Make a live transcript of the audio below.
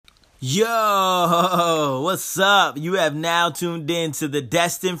Yo, what's up? You have now tuned in to the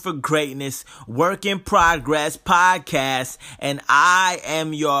Destined for Greatness Work in Progress podcast, and I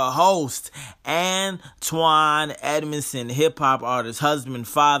am your host, Antoine Edmondson, hip hop artist, husband,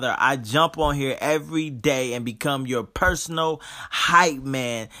 father. I jump on here every day and become your personal hype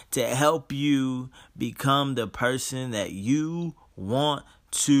man to help you become the person that you want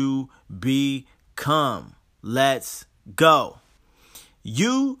to become. Let's go.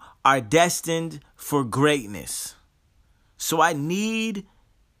 You are destined for greatness. So I need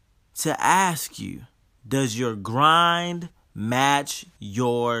to ask you, does your grind match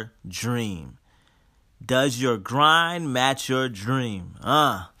your dream? Does your grind match your dream?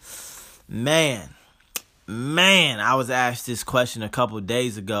 Man, I was asked this question a couple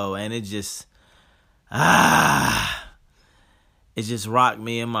days ago, and it just rocked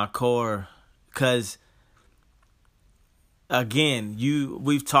me in my core, because again,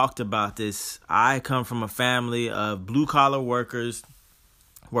 we've talked about this. I come from a family of blue-collar workers,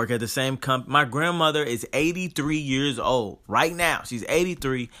 work at the same company. My grandmother is 83 years old right now. She's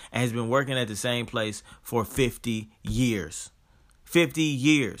 83 and has been working at the same place for 50 years. 50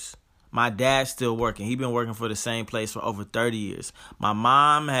 years. My dad's still working. He's been working for the same place for over 30 years. My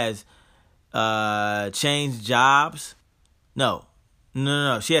mom has changed jobs. No.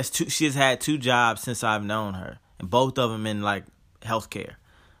 She has had two jobs since I've known her. And both of them in like healthcare,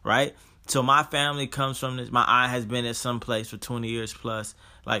 right? So my family comes from this. My aunt has been at some place for 20 years plus.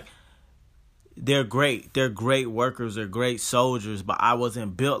 Like, they're great. They're great workers. They're great soldiers. But I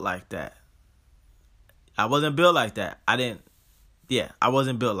wasn't built like that. I wasn't built like that,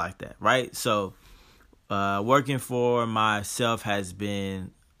 right? So working for myself has been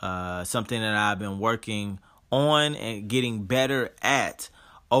something that I've been working on and getting better at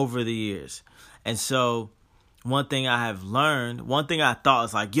over the years. And so one thing I have learned, one thing I thought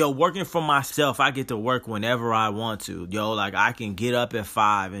is like, working for myself, I get to work whenever I want to. Like I can get up at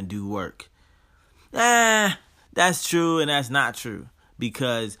 5 and do work. That's true and that's not true,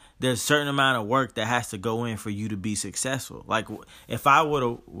 because there's a certain amount of work that has to go in for you to be successful. Like if I would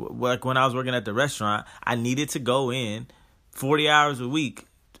have, like when I was working at the restaurant, I needed to go in 40 hours a week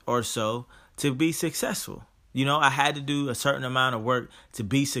or so to be successful. I had to do a certain amount of work to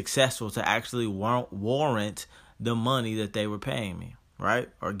be successful, to actually warrant the money that they were paying me, right?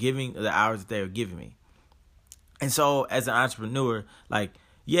 Or giving the hours that they were giving me. And so as an entrepreneur, like,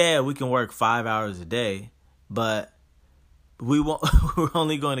 we can work 5 hours a day, but we're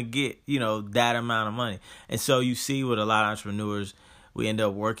only going to get, that amount of money. And so you see with a lot of entrepreneurs, we end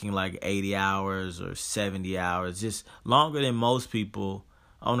up working like 80 hours or 70 hours, just longer than most people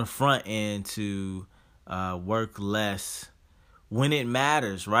on the front end to work less when it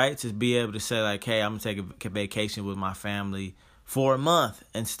matters, right? To be able to say like, hey, I'm going to take a vacation with my family for a month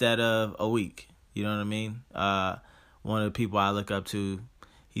instead of a week. You know what I mean? One of the people I look up to,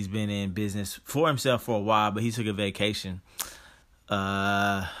 he's been in business for himself for a while, but he took a vacation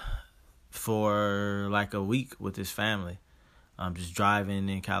for like a week with his family, just driving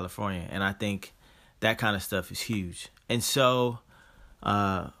in California. And I think that kind of stuff is huge. And so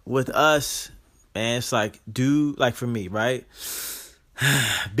with us, and it's like, for me, right?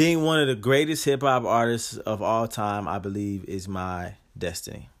 Being one of the greatest hip hop artists of all time, I believe, is my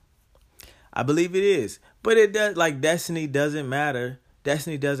destiny. I believe it is. But it does, like, destiny doesn't matter.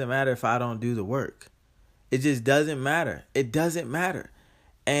 Destiny doesn't matter if I don't do the work. It just doesn't matter. It doesn't matter.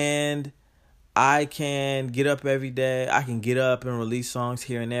 And I can get up every day. I can get up and release songs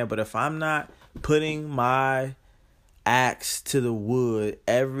here and there. But if I'm not putting my axe to the wood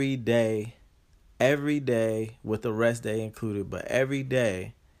every day, with the rest day included, but every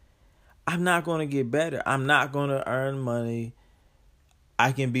day, I'm not going to get better. I'm not going to earn money.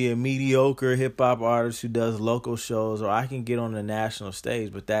 I can be a mediocre hip-hop artist who does local shows, or I can get on the national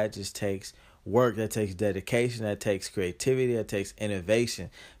stage, but that just takes work, that takes dedication, that takes creativity, that takes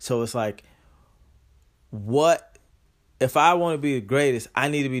innovation. So it's like, if I want to be the greatest, I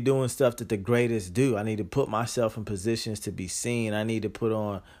need to be doing stuff that the greatest do. I need to put myself in positions to be seen. I need to put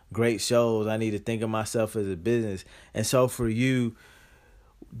on great shows. I need to think of myself as a business. And so for you,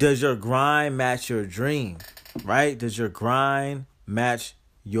 does your grind match your dream, right? Does your grind match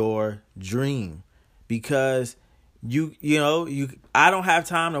your dream? Because I don't have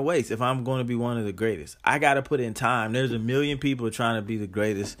time to waste if I'm going to be one of the greatest. I got to put in time. There's a million people trying to be the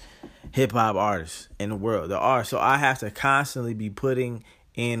greatest hip hop artists in the world. There are. So I have to constantly be putting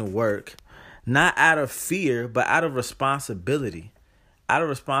in work, not out of fear, but out of responsibility. Out of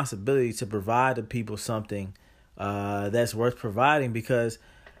responsibility to provide the people something that's worth providing, because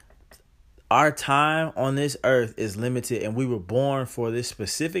our time on this earth is limited, and we were born for this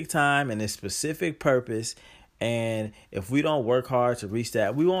specific time and this specific purpose. And if we don't work hard to reach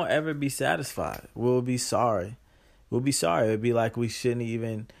that, we won't ever be satisfied. We'll be sorry. We'll be sorry. It'll be like we shouldn't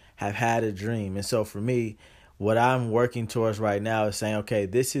even have had a dream. And so for me, what I'm working towards right now is saying, okay,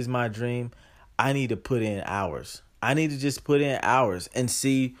 this is my dream. I need to put in hours. I need to just put in hours and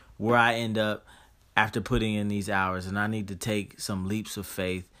see where I end up after putting in these hours. And I need to take some leaps of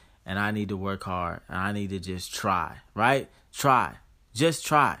faith, and I need to work hard, and I need to just try, right? Try. Just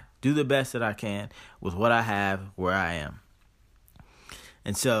try. Do the best that I can with what I have where I am.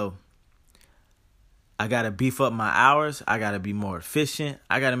 And so I got to beef up my hours. I got to be more efficient.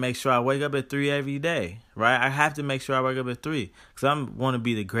 I got to make sure I wake up at 3 every day, right? I have to make sure I wake up at 3 because I want to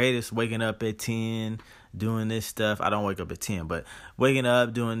be the greatest waking up at 10, doing this stuff. I don't wake up at 10, but waking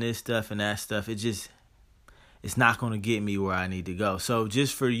up, doing this stuff and that stuff, it's not going to get me where I need to go. So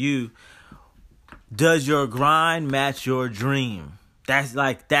just for you, does your grind match your dream? That's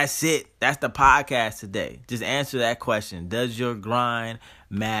it. That's the podcast today. Just answer that question. Does your grind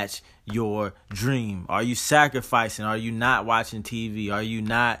match your dream? Are you sacrificing? Are you not watching TV? Are you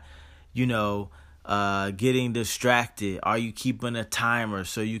not, getting distracted? Are you keeping a timer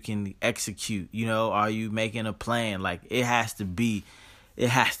so you can execute? Are you making a plan? Like it has to be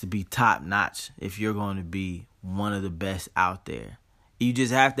top notch if you're going to be one of the best out there. You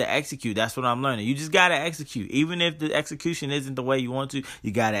just have to execute. That's what I'm learning. You just got to execute. Even if the execution isn't the way you want to,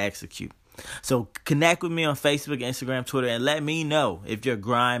 you got to execute. So connect with me on Facebook, Instagram, Twitter, and let me know if your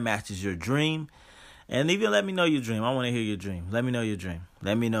grind matches your dream. And even let me know your dream. I want to hear your dream. Let me know your dream.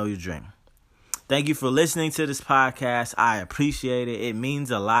 Let me know your dream. Thank you for listening to this podcast. I appreciate it. It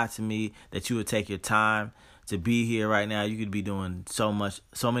means a lot to me that you would take your time to be here right now. You could be doing so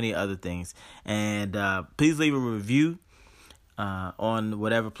many other things. And please leave a review on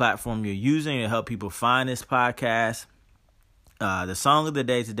whatever platform you're using to help people find this podcast. The song of the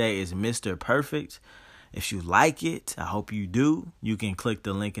day today is Mr. Perfect. If you like it, I hope you do. You can click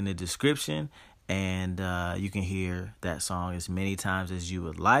the link in the description and you can hear that song as many times as you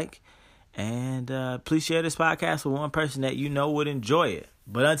would like. And please share this podcast with one person that you know would enjoy it.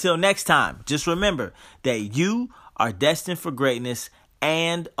 But until next time, just remember that you are destined for greatness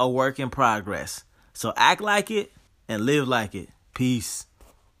and a work in progress. So act like it and live like it. Peace.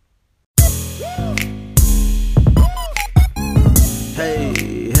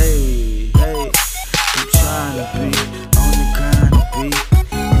 Hey, I'm trying to be on the grind to be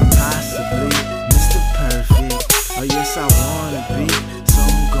impossibly Mr. Perfect. Oh yes, I wanna be, so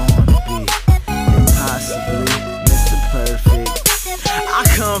I'm gonna be impossibly Mr. Perfect. I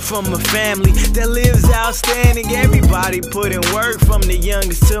come from a family that lives outstanding. Everybody put in work, from the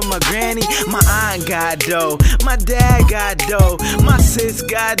youngest to my granny. My aunt got dough, my dad got dough, my sis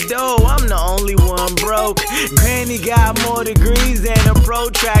got dough. I'm the only one broke. Granny got more degrees than a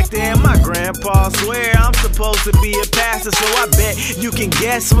protractor, and my grandpa swear I'm supposed to be a pastor. So I bet you can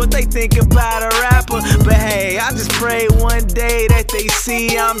guess what they think about a rapper. But hey, I just pray one day that they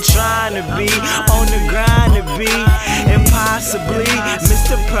see I'm trying to be on the grind to be impossibly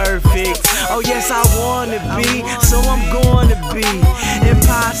Mr. Perfect. Oh yes, I wanna be, so I'm gonna be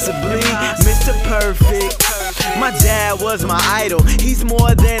impossibly Mr. Perfect. My dad was my idol, he's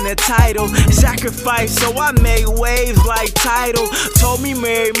more than a title. Sacrifice, so I made waves like Tidal. Told me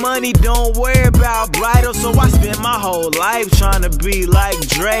marry money, don't worry about bridal. So I spent my whole life trying to be like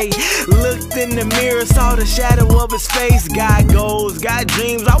Dre. Looked in the mirror, saw the shadow of his face. Got goals, got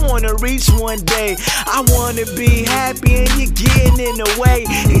dreams, I wanna reach one day. I wanna be happy and you're getting in the way.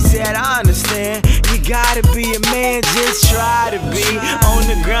 He said, I understand, you gotta be a man, just try to be on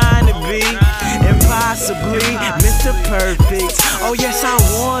the grind to be impossibly Mr. Perfect. Oh yes, I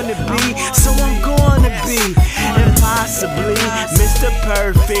wanna be, so I'm gonna be impossibly Mr.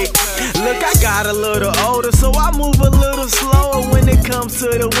 Perfect. Look, I got a little older, so I move a little slower when it comes to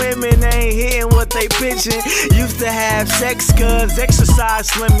the women. They ain't hitting what they pitching. Used to have sex cause exercise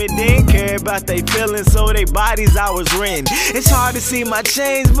slimming, didn't care about they feelings, so they bodies I was renting. It's hard to see my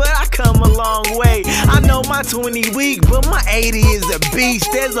change, but I come a long way. I know my 20 weak, but my 80 is a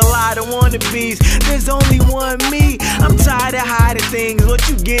beast. There's a lot of wannabes, there's only one me. I'm tired of hiding things, what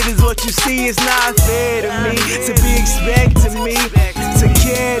you get is what you see. It's not fair to me to be expecting me to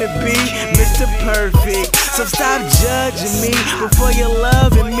care to be Mr. Perfect. So stop judging me before you're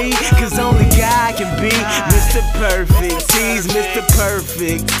loving me, cause only God can be Mr. Perfect. He's Mr.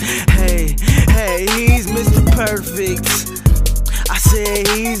 Perfect. Hey, he's Mr. Perfect. I said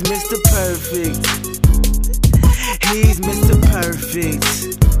he's Mr. Perfect. He's Mr.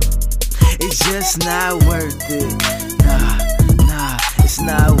 Perfect. It's just not worth it. Nah, it's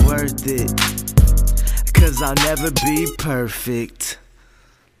not worth it, 'cause I'll never be perfect.